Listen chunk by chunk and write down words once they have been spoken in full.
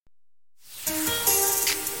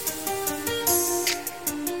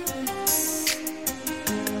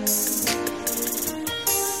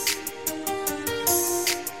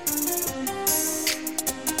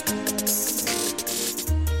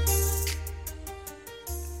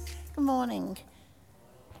Good morning.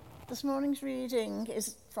 This morning's reading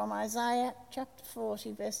is from Isaiah chapter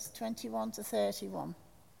 40, verses 21 to 31.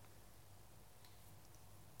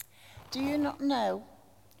 Do you not know?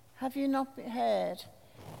 Have you not heard?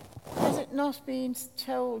 Has it not been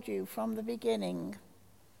told you from the beginning?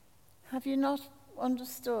 Have you not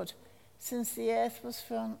understood since the earth was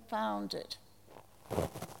founded?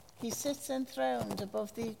 He sits enthroned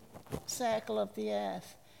above the circle of the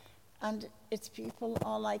earth, and its people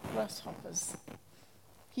are like grasshoppers.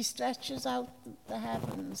 He stretches out the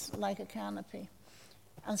heavens like a canopy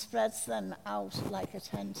and spreads them out like a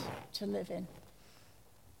tent to live in.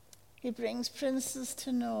 He brings princes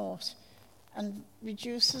to naught and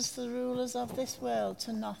reduces the rulers of this world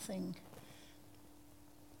to nothing.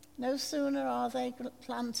 No sooner are they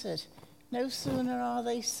planted, no sooner are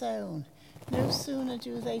they sown, no sooner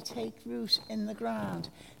do they take root in the ground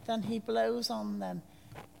than he blows on them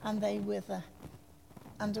and they wither,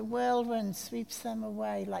 and a whirlwind sweeps them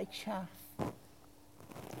away like chaff.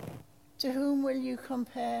 To whom will you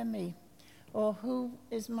compare me, or who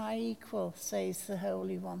is my equal, says the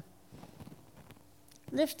Holy One.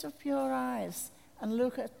 Lift up your eyes and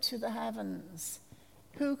look to the heavens.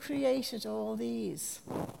 Who created all these?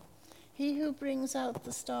 He who brings out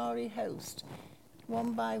the starry host,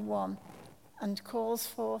 one by one, and calls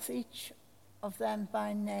forth each of them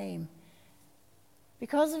by name.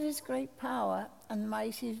 Because of his great power and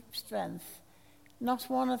mighty strength, not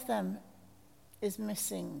one of them is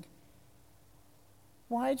missing.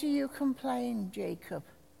 Why do you complain, Jacob?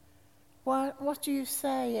 What do you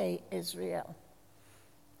say, Israel?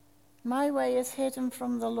 My way is hidden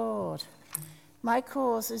from the Lord. My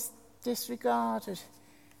cause is disregarded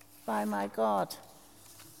by my God.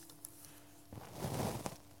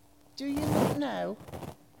 Do you not know?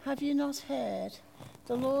 Have you not heard?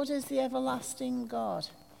 The Lord is the everlasting God,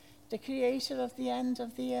 the creator of the end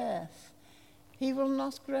of the earth. He will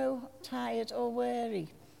not grow tired or weary,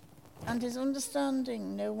 and his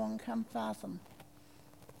understanding no one can fathom.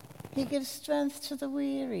 He gives strength to the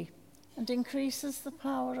weary and increases the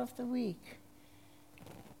power of the weak.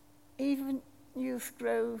 Even youth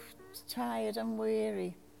grow tired and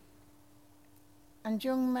weary, and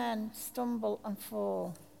young men stumble and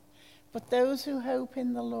fall. But those who hope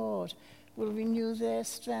in the Lord will renew their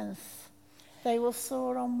strength. They will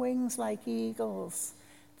soar on wings like eagles.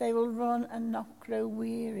 They will run and not grow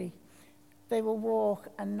weary. They will walk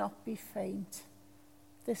and not be faint.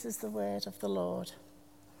 This is the word of the Lord.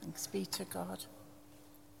 Thanks be to God.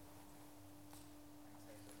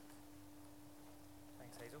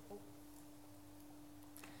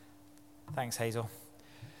 Thanks, Hazel.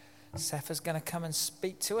 Sepha's going to come and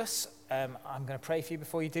speak to us. I'm going to pray for you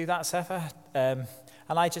before you do that, Sepha. And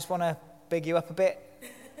I just want to big you up a bit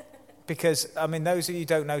because, those of you who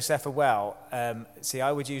don't know Sepha well,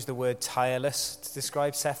 I would use the word tireless to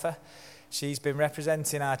describe Sepha. She's been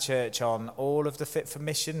representing our church on all of the Fit for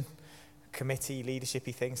Mission committee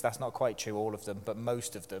leadershipy things. That's not quite true, all of them, but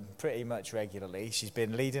most of them, pretty much regularly. She's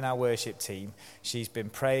been leading our worship team. She's been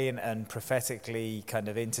praying and prophetically kind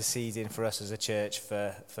of interceding for us as a church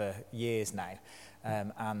for years now.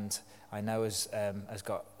 And I know has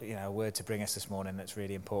got a word to bring us this morning that's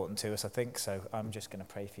really important to us, I think. So I'm just going to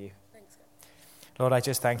pray for you. Thanks, God. Lord, I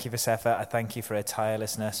just thank you for Sepha. I thank you for her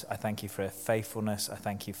tirelessness. I thank you for her faithfulness. I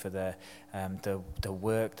thank you for the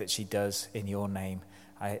work that she does in your name.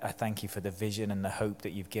 I thank you for the vision and the hope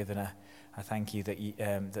that you've given her. I thank you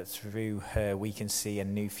that through her we can see a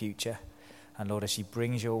new future. And Lord, as she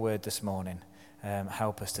brings your word this morning,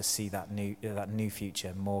 help us to see that new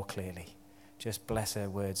future more clearly. Just bless her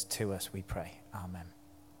words to us, we pray. Amen.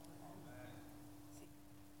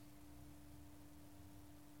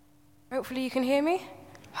 Hopefully you can hear me.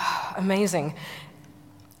 Amazing.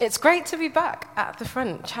 It's great to be back at the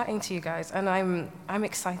front chatting to you guys, and I'm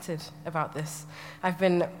excited about this. I've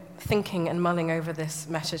been thinking and mulling over this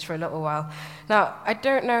message for a little while. Now, I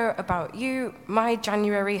don't know about you, my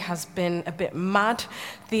January has been a bit mad.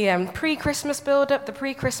 The pre-Christmas build-up, the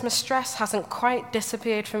pre-Christmas stress hasn't quite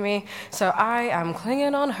disappeared for me, so I am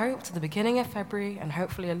clinging on hope to the beginning of February and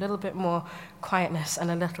hopefully a little bit more quietness and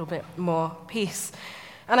a little bit more peace.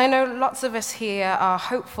 And I know lots of us here are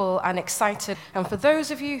hopeful and excited. And for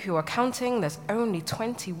those of you who are counting, there's only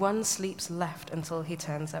 21 sleeps left until he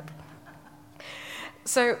turns up.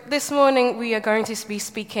 So this morning, we are going to be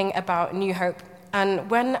speaking about New Hope. And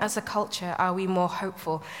when, as a culture, are we more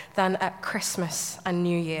hopeful than at Christmas and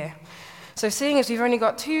New Year? So seeing as we've only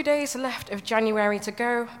got 2 days left of January to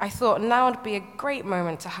go, I thought now would be a great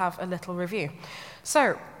moment to have a little review.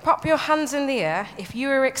 So pop your hands in the air if you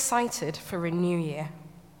are excited for a new year.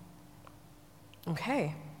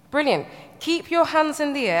 Okay, Brilliant. Keep your hands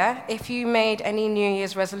in the air if you made any New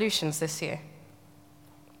Year's resolutions this year.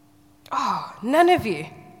 Oh, none of you.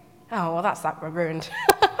 Oh, well, that's that ruined.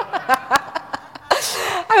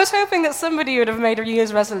 I was hoping that somebody would have made a New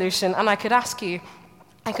Year's resolution and I could ask you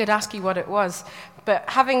what it was. But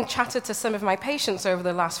having chatted to some of my patients over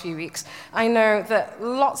the last few weeks, I know that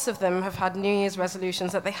lots of them have had New Year's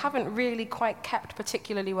resolutions that they haven't really quite kept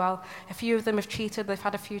particularly well. A few of them have cheated. They've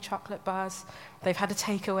had a few chocolate bars. They've had a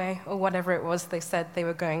takeaway or whatever it was they said they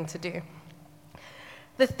were going to do.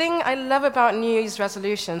 The thing I love about New Year's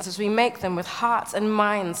resolutions is we make them with hearts and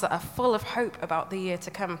minds that are full of hope about the year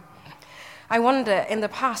to come. I wonder, in the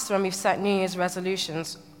past when we've set New Year's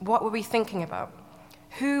resolutions, what were we thinking about?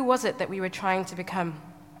 Who was it that we were trying to become?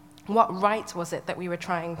 What right was it that we were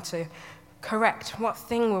trying to correct? What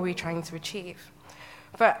thing were we trying to achieve?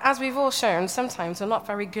 But as we've all shown, sometimes we're not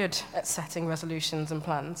very good at setting resolutions and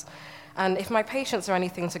plans. And if my patients are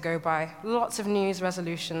anything to go by, lots of New Year's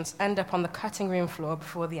resolutions end up on the cutting room floor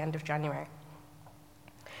before the end of January.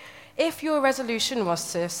 If your resolution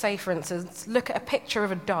was to, say, for instance, look at a picture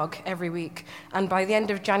of a dog every week, and by the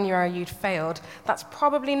end of January you'd failed, that's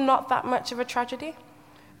probably not that much of a tragedy.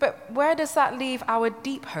 But where does that leave our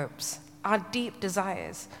deep hopes, our deep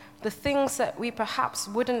desires, the things that we perhaps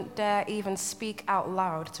wouldn't dare even speak out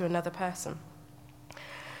loud to another person?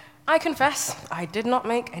 I confess, I did not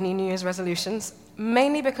make any New Year's resolutions,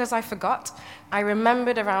 mainly because I forgot. I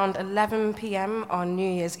remembered around 11 p.m. on New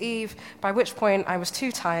Year's Eve, by which point I was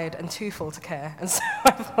too tired and too full to care. And so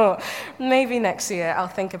I thought, maybe next year I'll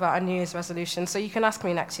think about a New Year's resolution, so you can ask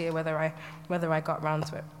me next year whether I got round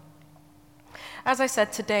to it. As I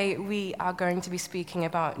said, today we are going to be speaking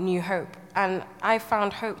about new hope, and I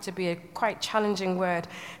found hope to be a quite challenging word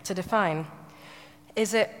to define.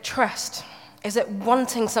 Is it trust? Is it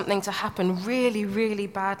wanting something to happen really, really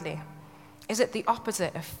badly? Is it the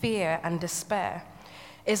opposite of fear and despair?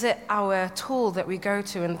 Is it our tool that we go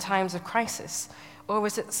to in times of crisis, or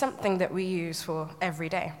is it something that we use for every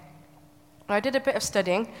day? I did a bit of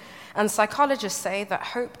studying, and psychologists say that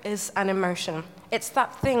hope is an emotion. It's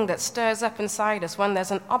that thing that stirs up inside us when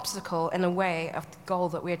there's an obstacle in the way of the goal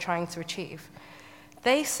that we're trying to achieve.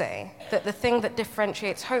 They say that the thing that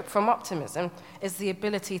differentiates hope from optimism is the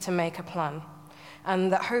ability to make a plan,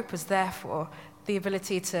 and that hope is therefore the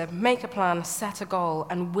ability to make a plan, set a goal,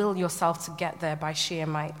 and will yourself to get there by sheer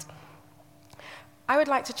might. I would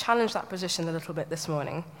like to challenge that position a little bit this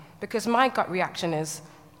morning, because my gut reaction is,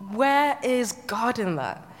 where is God in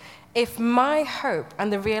that? If my hope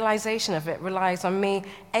and the realization of it relies on me,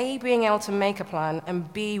 A, being able to make a plan,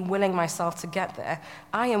 and B, willing myself to get there,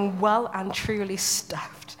 I am well and truly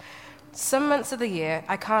stuffed. Some months of the year,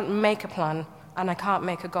 I can't make a plan, and I can't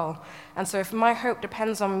make a goal. And so if my hope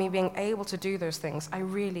depends on me being able to do those things, I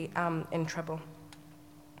really am in trouble.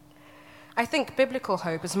 I think biblical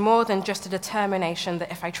hope is more than just a determination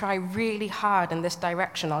that if I try really hard in this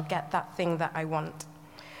direction, I'll get that thing that I want.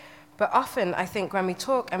 But often, I think when we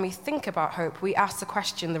talk and we think about hope, we ask the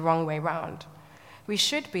question the wrong way round. We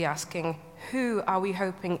should be asking, who are we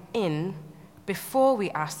hoping in, before we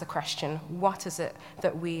ask the question, what is it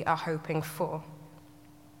that we are hoping for?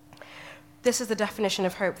 This is the definition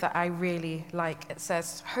of hope that I really like. It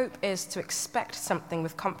says, hope is to expect something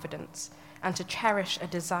with confidence and to cherish a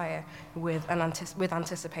desire with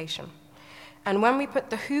anticipation. And when we put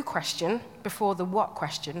the who question before the what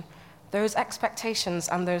question, those expectations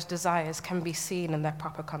and those desires can be seen in their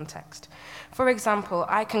proper context. For example,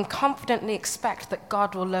 I can confidently expect that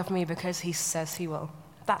God will love me because he says he will.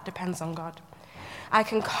 That depends on God. I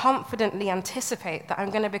can confidently anticipate that I'm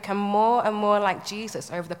going to become more and more like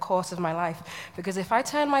Jesus over the course of my life, because if I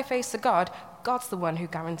turn my face to God, God's the one who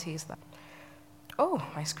guarantees that. Oh,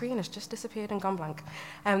 my screen has just disappeared and gone blank.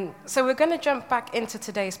 So we're going to jump back into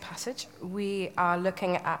today's passage. We are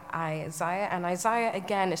looking at Isaiah, and Isaiah,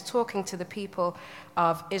 again, is talking to the people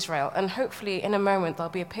of Israel. And hopefully, in a moment,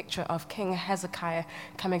 there'll be a picture of King Hezekiah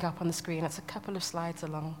coming up on the screen. It's a couple of slides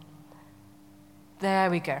along.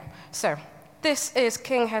 There we go. So this is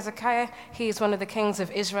King Hezekiah. He's one of the kings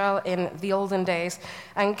of Israel in the olden days.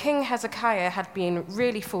 And King Hezekiah had been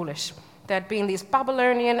really foolish. There'd been these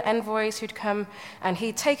Babylonian envoys who'd come, and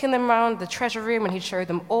he'd taken them around the treasure room, and he'd showed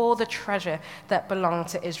them all the treasure that belonged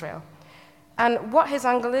to Israel. And what his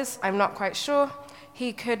angle is, I'm not quite sure.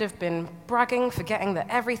 He could have been bragging, forgetting that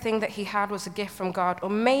everything that he had was a gift from God, or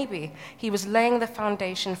maybe he was laying the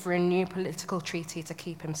foundation for a new political treaty to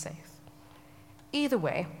keep him safe. Either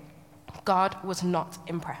way, God was not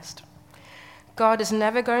impressed. God is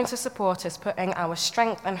never going to support us putting our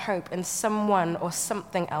strength and hope in someone or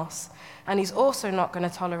something else. And he's also not going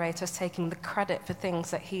to tolerate us taking the credit for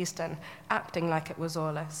things that he's done, acting like it was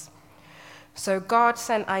all us. So God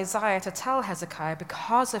sent Isaiah to tell Hezekiah,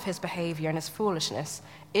 because of his behavior and his foolishness,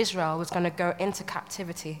 Israel was going to go into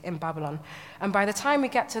captivity in Babylon. And by the time we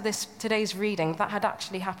get to today's reading, that had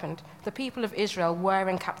actually happened. The people of Israel were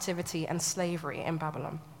in captivity and slavery in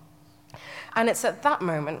Babylon. And it's at that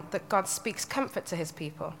moment that God speaks comfort to his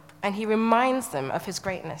people, and he reminds them of his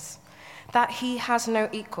greatness, that he has no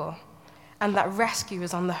equal, and that rescue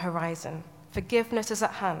is on the horizon. Forgiveness is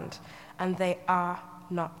at hand, and they are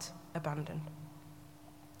not abandoned.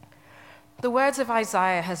 The words of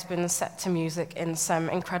Isaiah has been set to music in some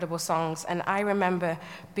incredible songs, and I remember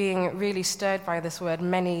being really stirred by this word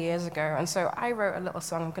many years ago, and so I wrote a little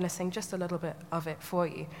song. I'm going to sing just a little bit of it for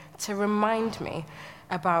you to remind me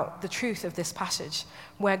about the truth of this passage,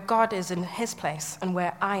 where God is in his place and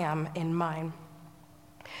where I am in mine.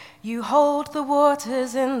 You hold the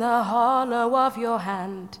waters in the hollow of your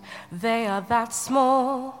hand. They are that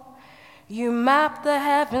small. You map the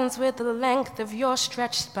heavens with the length of your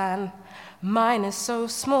stretched span. Mine is so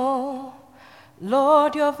small.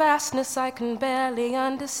 Lord, your vastness I can barely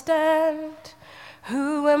understand.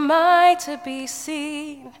 Who am I to be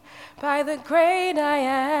seen by the great I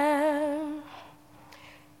am?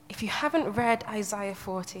 If you haven't read Isaiah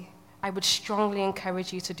 40, I would strongly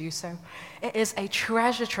encourage you to do so. It is a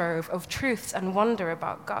treasure trove of truths and wonder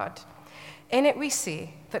about God. In it we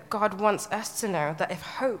see that God wants us to know that if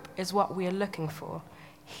hope is what we are looking for,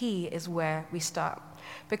 he is where we start.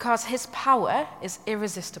 Because his power is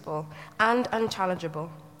irresistible and unchallengeable.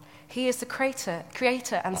 He is the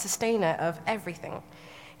creator and sustainer of everything.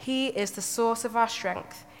 He is the source of our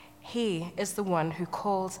strength. He is the one who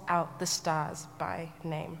calls out the stars by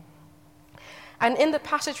name. And in the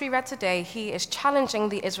passage we read today, he is challenging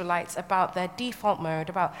the Israelites about their default mode,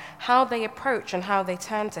 about how they approach and how they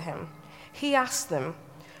turn to him. He asks them,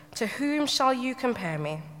 "To whom shall you compare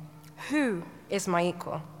me? Who is my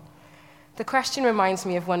equal?" The question reminds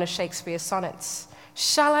me of one of Shakespeare's sonnets.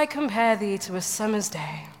 "Shall I compare thee to a summer's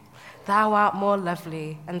day? Thou art more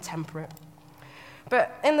lovely and temperate."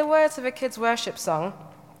 But in the words of a kid's worship song,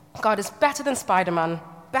 God is better than Spider-Man,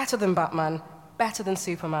 better than Batman, better than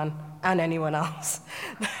Superman, and anyone else.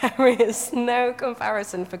 There is no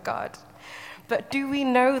comparison for God. But do we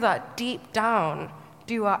know that deep down?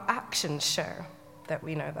 Do our actions show that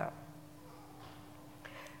we know that?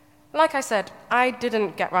 Like I said, I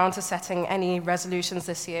didn't get round to setting any resolutions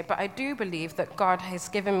this year, but I do believe that God has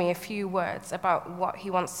given me a few words about what he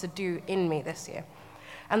wants to do in me this year.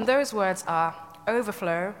 And those words are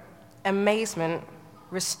overflow, amazement,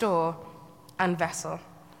 restore, and vessel.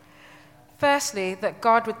 Firstly, that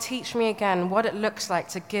God would teach me again what it looks like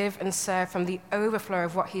to give and serve from the overflow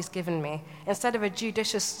of what he's given me, instead of a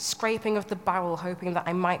judicious scraping of the barrel, hoping that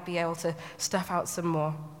I might be able to stuff out some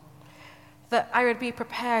more. That I would be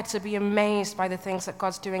prepared to be amazed by the things that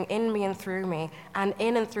God's doing in me and through me, and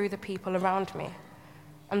in and through the people around me,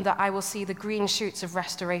 and that I will see the green shoots of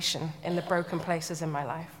restoration in the broken places in my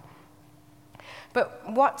life. But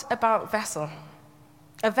what about vessel?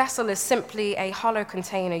 A vessel is simply a hollow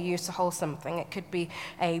container used to hold something. It could be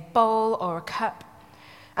a bowl or a cup.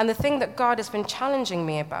 And the thing that God has been challenging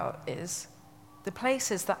me about is the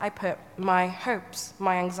places that I put my hopes,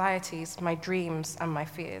 my anxieties, my dreams, and my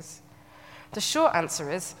fears. The short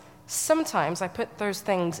answer is, sometimes I put those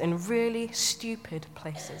things in really stupid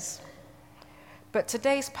places. But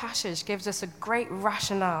today's passage gives us a great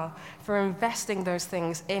rationale for investing those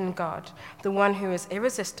things in God, the one who is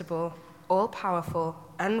irresistible, all-powerful,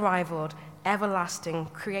 unrivaled, everlasting,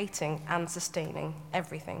 creating and sustaining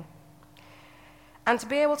everything. And to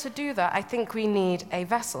be able to do that, I think we need a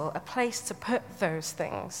vessel, a place to put those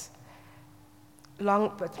things.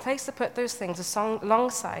 Alongside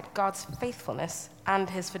God's faithfulness and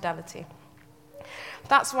his fidelity.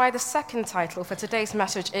 That's why the second title for today's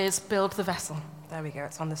message is Build the Vessel. There we go,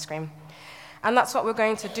 it's on the screen. And that's what we're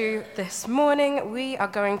going to do this morning. We are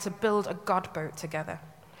going to build a God boat together.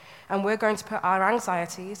 And we're going to put our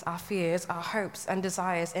anxieties, our fears, our hopes and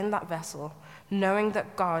desires in that vessel, knowing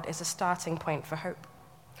that God is a starting point for hope.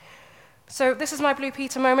 So this is my Blue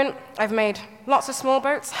Peter moment. I've made lots of small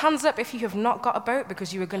boats. Hands up if you have not got a boat,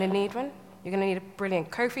 because you are going to need one. You're going to need a brilliant.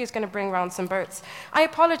 Kofi is going to bring around some boats. I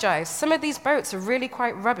apologize. Some of these boats are really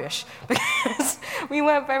quite rubbish because we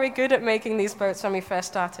weren't very good at making these boats when we first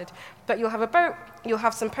started. But you'll have a boat, you'll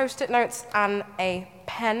have some Post-it notes and a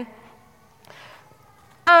pen.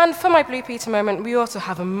 And for my Blue Peter moment, we also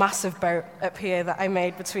have a massive boat up here that I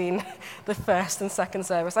made between the first and second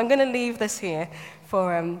service. I'm going to leave this here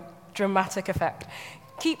for dramatic effect.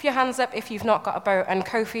 Keep your hands up if you've not got a boat, and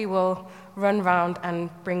Kofi will run round and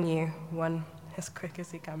bring you one as quick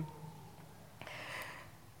as he can.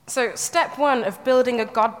 So step one of building a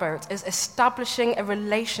God boat is establishing a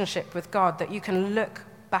relationship with God that you can look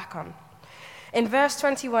back on. In verse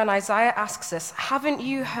 21, Isaiah asks us, haven't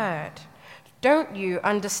you heard? Don't you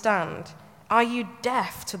understand? Are you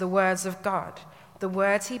deaf to the words of God, the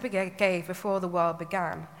words he gave before the world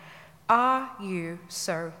began? Are you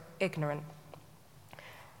so ignorant?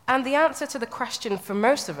 And the answer to the question for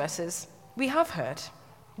most of us is, we have heard,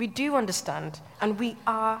 we do understand, and we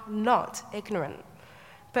are not ignorant.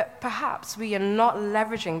 But perhaps we are not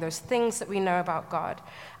leveraging those things that we know about God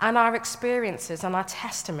and our experiences and our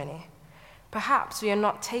testimony. Perhaps we are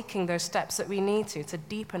not taking those steps that we need to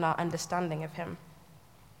deepen our understanding of him.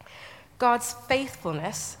 God's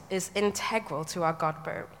faithfulness is integral to our God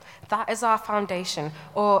boat. That is our foundation,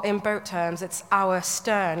 or in boat terms, it's our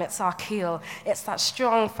stern, it's our keel. It's that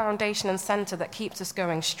strong foundation and center that keeps us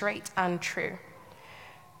going straight and true.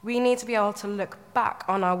 We need to be able to look back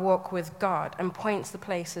on our walk with God and point to the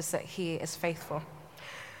places that he is faithful.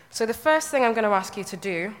 So the first thing I'm going to ask you to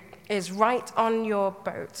do is write on your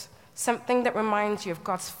boat something that reminds you of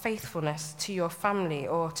God's faithfulness to your family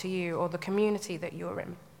or to you or the community that you're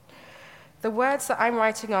in. The words that I'm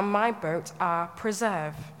writing on my boat are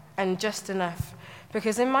preserve and just enough,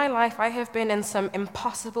 because in my life I have been in some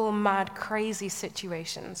impossible, mad, crazy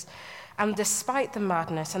situations. And despite the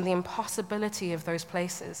madness and the impossibility of those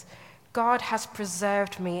places, God has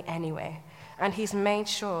preserved me anyway, and he's made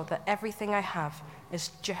sure that everything I have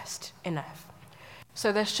is just enough.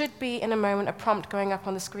 So there should be, in a moment, a prompt going up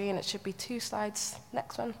on the screen. It should be 2 slides.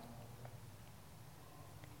 Next one.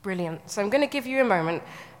 Brilliant. So I'm going to give you a moment,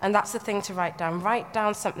 and that's the thing to write down. Write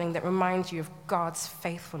down something that reminds you of God's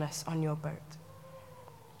faithfulness on your boat.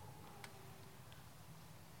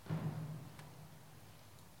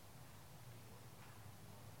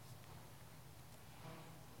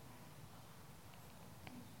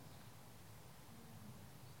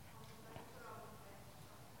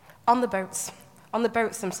 On the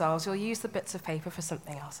boats themselves, you'll use the bits of paper for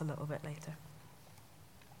something else a little bit later.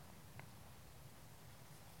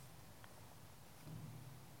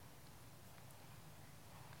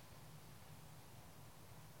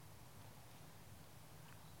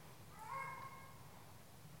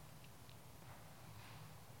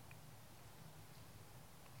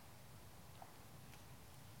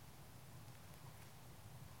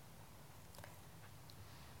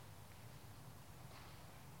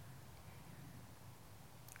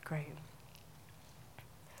 Great.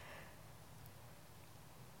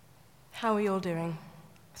 How are you all doing?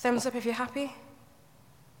 Thumbs up if you're happy.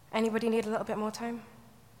 Anybody need a little bit more time?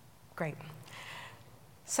 Great.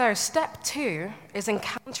 So step 2 is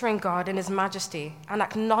encountering God in his majesty and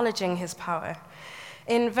acknowledging his power.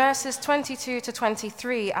 In verses 22 to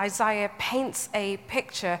 23, Isaiah paints a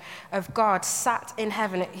picture of God sat in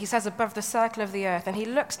heaven. He says above the circle of the earth, and he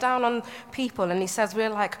looks down on people and he says we're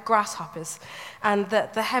like grasshoppers, and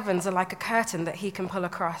that the heavens are like a curtain that he can pull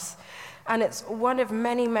across. And it's one of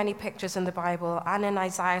many, many pictures in the Bible and in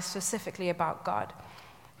Isaiah specifically about God.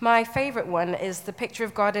 My favorite one is the picture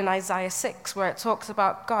of God in Isaiah 6, where it talks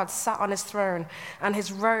about God sat on his throne and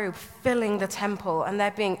his robe filling the temple, and there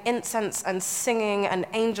being incense and singing and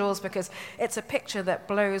angels, because it's a picture that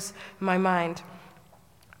blows my mind.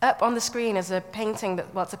 Up on the screen is a painting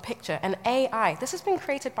it's a picture, an AI. This has been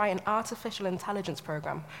created by an artificial intelligence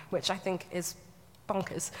program, which I think is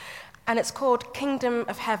bonkers. And it's called Kingdom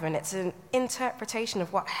of Heaven. It's an interpretation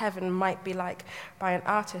of what heaven might be like by an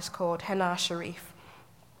artist called Hanar Sharif.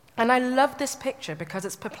 And I love this picture because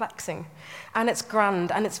it's perplexing, and it's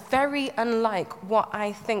grand, and it's very unlike what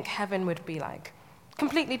I think heaven would be like.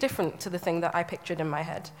 Completely different to the thing that I pictured in my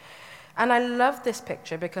head. And I love this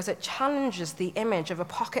picture because it challenges the image of a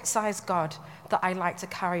pocket-sized God that I like to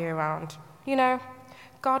carry around. You know,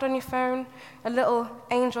 God on your phone, a little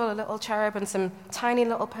angel, a little cherub, and some tiny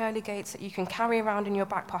little pearly gates that you can carry around in your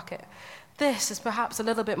back pocket. This is perhaps a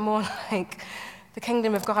little bit more like the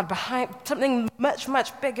kingdom of God, behind something much,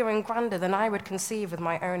 much bigger and grander than I would conceive with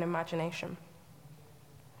my own imagination.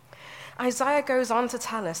 Isaiah goes on to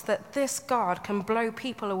tell us that this God can blow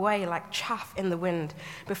people away like chaff in the wind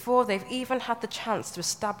before they've even had the chance to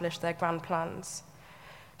establish their grand plans.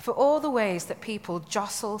 For all the ways that people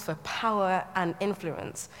jostle for power and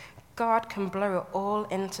influence, God can blow it all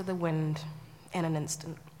into the wind in an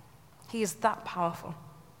instant. He is that powerful.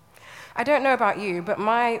 I don't know about you, but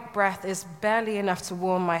my breath is barely enough to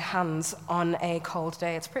warm my hands on a cold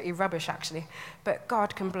day. It's pretty rubbish, actually. But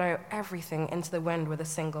God can blow everything into the wind with a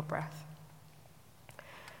single breath.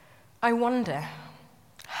 I wonder,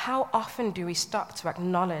 how often do we stop to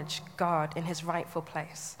acknowledge God in his rightful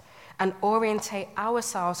place and orientate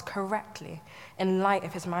ourselves correctly in light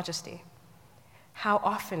of his majesty? How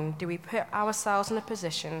often do we put ourselves in a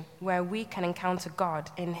position where we can encounter God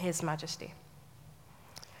in his majesty?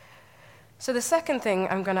 So the second thing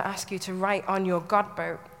I'm going to ask you to write on your God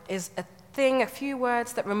boat is a few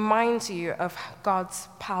words that reminds you of God's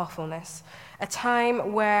powerfulness, a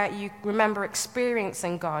time where you remember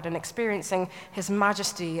experiencing God and experiencing his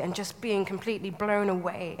majesty and just being completely blown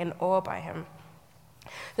away in awe by him.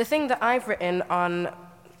 The thing that I've written on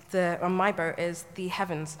my boat is the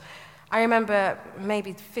heavens. I remember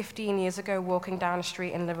maybe 15 years ago walking down a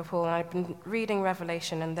street in Liverpool, and I'd been reading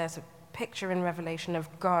Revelation, and there's a picture in Revelation of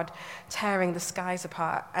God tearing the skies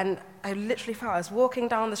apart. And I literally felt I was walking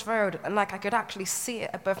down this road, and like I could actually see it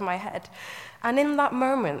above my head. And in that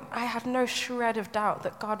moment, I had no shred of doubt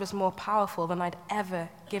that God was more powerful than I'd ever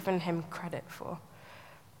given him credit for.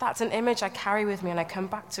 That's an image I carry with me, and I come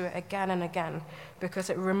back to it again and again because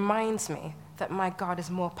it reminds me that my God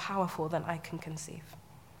is more powerful than I can conceive.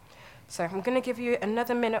 So I'm going to give you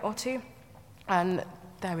another minute or two, and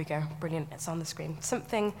there we go, brilliant, it's on the screen.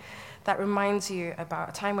 Something that reminds you about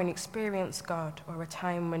a time when you experienced God or a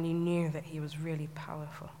time when you knew that he was really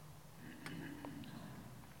powerful.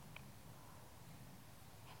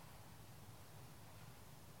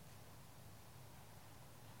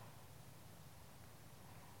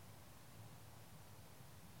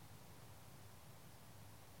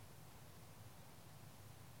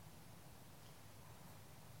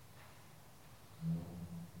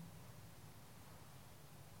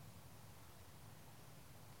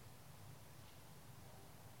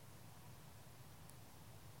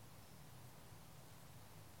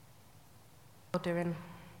 Doing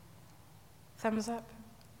thumbs up?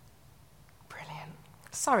 Brilliant.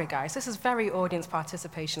 Sorry guys, this is very audience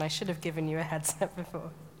participation. I should have given you a heads up before.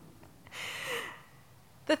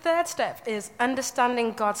 The third step is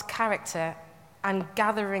understanding God's character and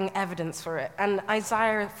gathering evidence for it. And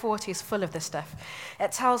Isaiah 40 is full of this stuff.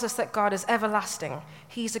 It tells us that God is everlasting.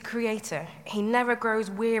 He's a creator. He never grows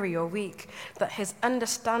weary or weak, that his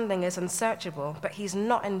understanding is unsearchable, but he's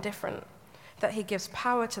not indifferent, that he gives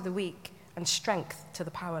power to the weak and strength to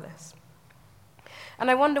the powerless. And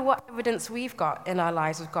I wonder what evidence we've got in our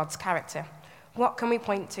lives of God's character. What can we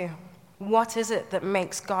point to? What is it that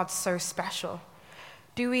makes God so special?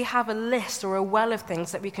 Do we have a list or a well of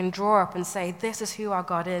things that we can draw up and say, this is who our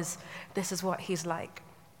God is, this is what he's like?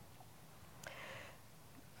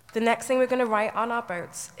 The next thing we're going to write on our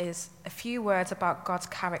boats is a few words about God's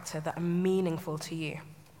character that are meaningful to you.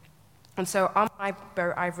 And so on my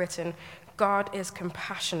boat, I've written, God is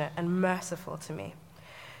compassionate and merciful to me.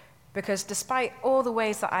 Because despite all the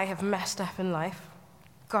ways that I have messed up in life,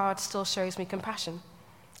 God still shows me compassion.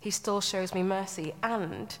 He still shows me mercy,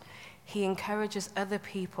 and he encourages other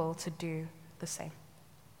people to do the same.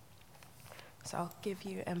 So I'll give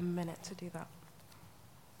you a minute to do that.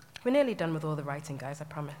 We're nearly done with all the writing, guys, I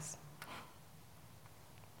promise.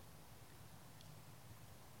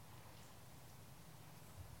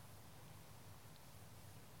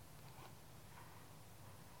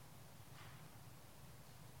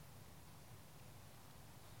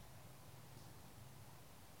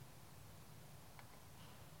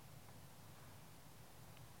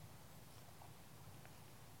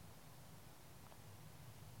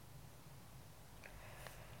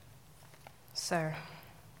 So,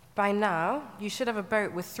 by now, you should have a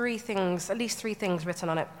boat with at least three things written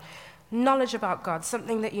on it. Knowledge about God,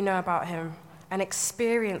 something that you know about him, an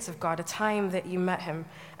experience of God, a time that you met him,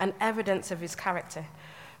 and evidence of his character.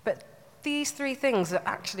 But these three things are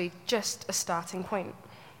actually just a starting point.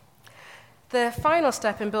 The final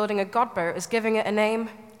step in building a God boat is giving it a name.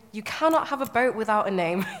 You cannot have a boat without a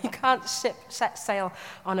name. You can't set sail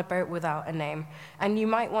on a boat without a name. And you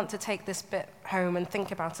might want to take this bit home and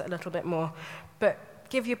think about it a little bit more. But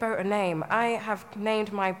give your boat a name. I have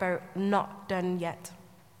named my boat Not Done Yet,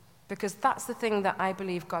 because that's the thing that I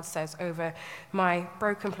believe God says over my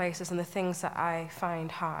broken places and the things that I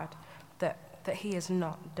find hard, that he is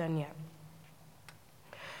not done yet.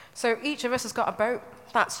 So each of us has got a boat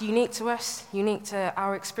that's unique to us, unique to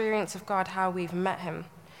our experience of God, how we've met him.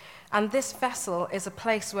 And this vessel is a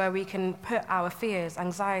place where we can put our fears,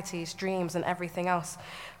 anxieties, dreams, and everything else.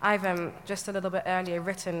 I've just a little bit earlier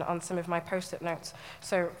written on some of my post-it notes.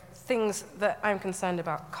 So things that I'm concerned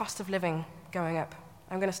about, cost of living going up.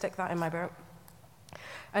 I'm going to stick that in my boat.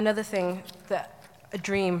 Another thing, a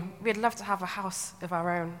dream, we'd love to have a house of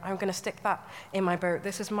our own. I'm going to stick that in my boat.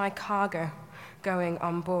 This is my cargo going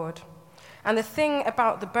on board. And the thing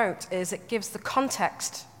about the boat is it gives the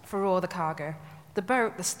context for all the cargo. The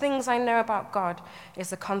boat, the things I know about God, is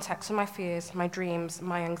the context for my fears, my dreams,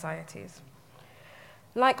 my anxieties.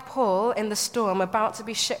 Like Paul in the storm about to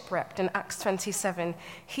be shipwrecked in Acts 27,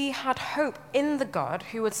 he had hope in the God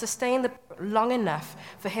who would sustain the boat long enough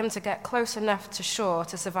for him to get close enough to shore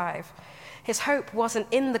to survive. His hope wasn't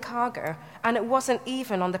in the cargo, and it wasn't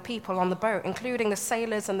even on the people on the boat, including the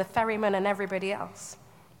sailors and the ferrymen and everybody else.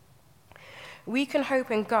 We can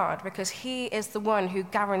hope in God because he is the one who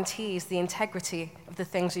guarantees the integrity of the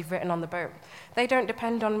things we've written on the boat. They don't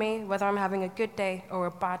depend on me, whether I'm having a good day or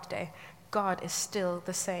a bad day. God is still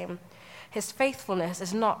the same. His faithfulness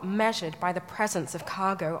is not measured by the presence of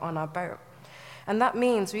cargo on our boat. And that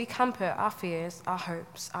means we can put our fears, our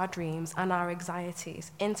hopes, our dreams, and our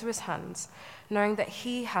anxieties into his hands, knowing that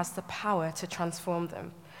he has the power to transform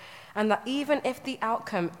them. And that even if the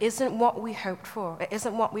outcome isn't what we hoped for, it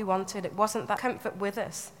isn't what we wanted, it wasn't that comfort with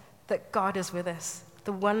us, that God is with us,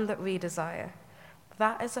 the one that we desire.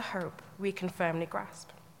 That is a hope we can firmly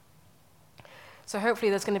grasp. So hopefully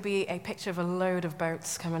there's going to be a picture of a load of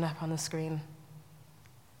boats coming up on the screen.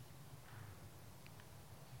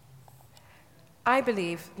 I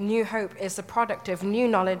believe new hope is the product of new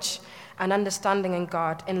knowledge and understanding in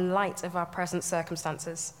God in light of our present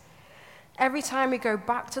circumstances. Every time we go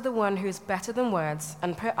back to the one who is better than words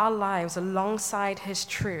and put our lives alongside his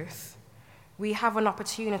truth, we have an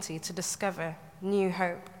opportunity to discover new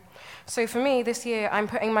hope. So for me, this year, I'm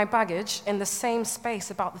putting my baggage in the same space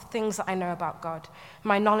about the things that I know about God,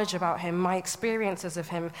 my knowledge about him, my experiences of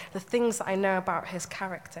him, the things that I know about his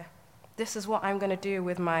character. This is what I'm going to do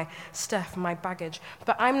with my stuff, my baggage.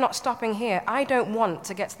 But I'm not stopping here. I don't want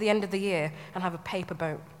to get to the end of the year and have a paper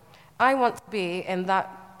boat. I want to be in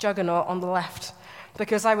that juggernaut on the left,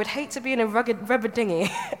 because I would hate to be in a rubber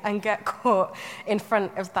dinghy and get caught in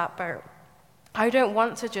front of that boat. I don't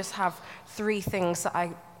want to just have 3 things that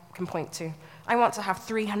I can point to. I want to have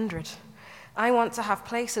 300. I want to have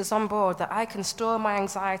places on board that I can store my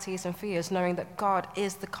anxieties and fears, knowing that God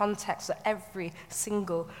is the context of every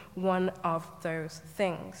single one of those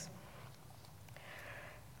things.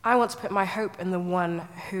 I want to put my hope in the one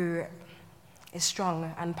who is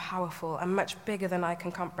strong and powerful and much bigger than I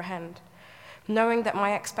can comprehend. Knowing that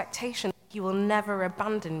my expectation that he will never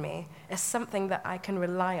abandon me is something that I can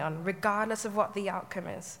rely on, regardless of what the outcome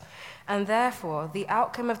is. And therefore, the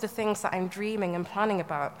outcome of the things that I'm dreaming and planning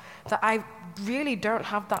about, that I really don't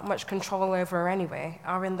have that much control over anyway,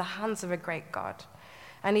 are in the hands of a great God.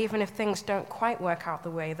 And even if things don't quite work out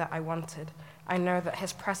the way that I wanted, I know that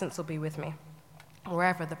his presence will be with me,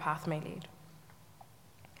 wherever the path may lead.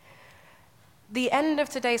 The end of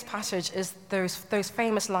today's passage is those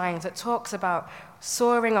famous lines. It talks about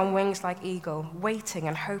soaring on wings like eagle, waiting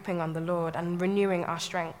and hoping on the Lord, and renewing our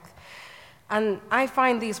strength. And I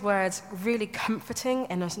find these words really comforting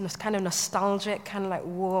in a kind of nostalgic, kind of like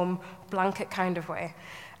warm blanket kind of way.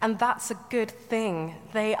 And that's a good thing.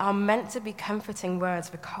 They are meant to be comforting words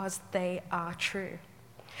because they are true.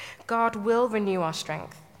 God will renew our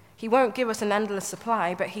strength. He won't give us an endless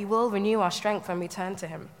supply, but he will renew our strength when we turn to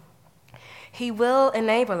him. He will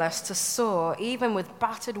enable us to soar, even with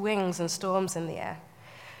battered wings and storms in the air.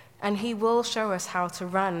 And he will show us how to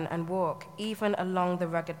run and walk, even along the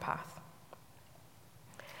rugged path.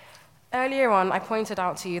 Earlier on, I pointed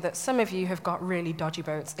out to you that some of you have got really dodgy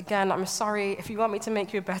boats. Again, I'm sorry. If you want me to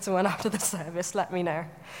make you a better one after the service, let me know.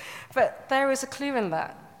 But there is a clue in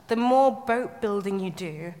that. The more boat building you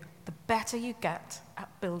do, the better you get at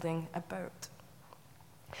building a boat.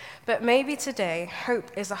 But maybe today,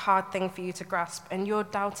 hope is a hard thing for you to grasp, and you're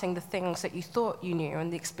doubting the things that you thought you knew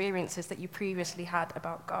and the experiences that you previously had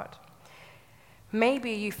about God.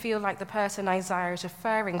 Maybe you feel like the person Isaiah is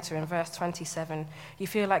referring to in verse 27. You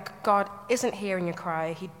feel like God isn't hearing your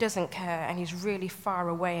cry, he doesn't care, and he's really far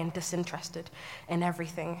away and disinterested in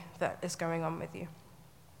everything that is going on with you.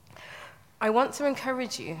 I want to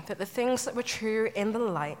encourage you that the things that were true in the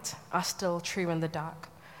light are still true in the dark.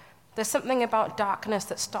 There's something about darkness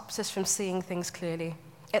that stops us from seeing things clearly.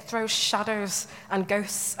 It throws shadows and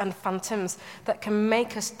ghosts and phantoms that can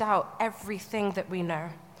make us doubt everything that we know.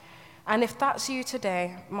 And if that's you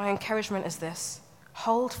today, my encouragement is this: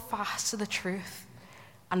 hold fast to the truth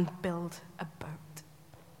and build a boat.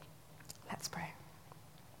 Let's pray.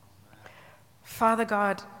 Father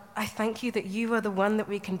God, I thank you that you are the one that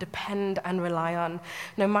we can depend and rely on.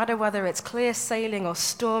 No matter whether it's clear sailing or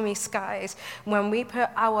stormy skies, when we put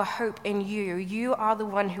our hope in you, you are the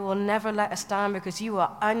one who will never let us down because you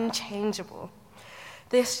are unchangeable.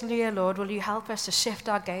 This year, Lord, will you help us to shift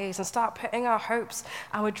our gaze and start putting our hopes,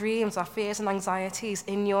 our dreams, our fears and anxieties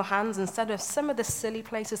in your hands instead of some of the silly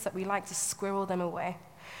places that we like to squirrel them away.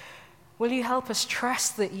 Will you help us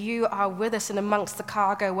trust that you are with us in amongst the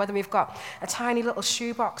cargo, whether we've got a tiny little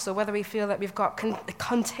shoebox or whether we feel that we've got a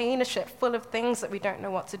container ship full of things that we don't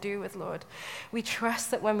know what to do with, Lord. We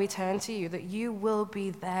trust that when we turn to you, that you will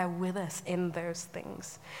be there with us in those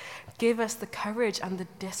things. Give us the courage and the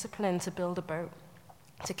discipline to build a boat,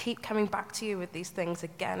 to keep coming back to you with these things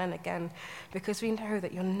again and again, because we know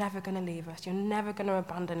that you're never going to leave us, you're never going to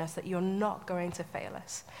abandon us, that you're not going to fail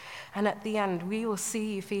us. And at the end, we will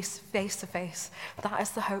see you face to face. That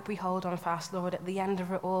is the hope we hold on fast, Lord. At the end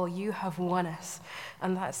of it all, you have won us,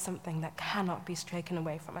 and that is something that cannot be taken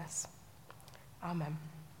away from us. Amen.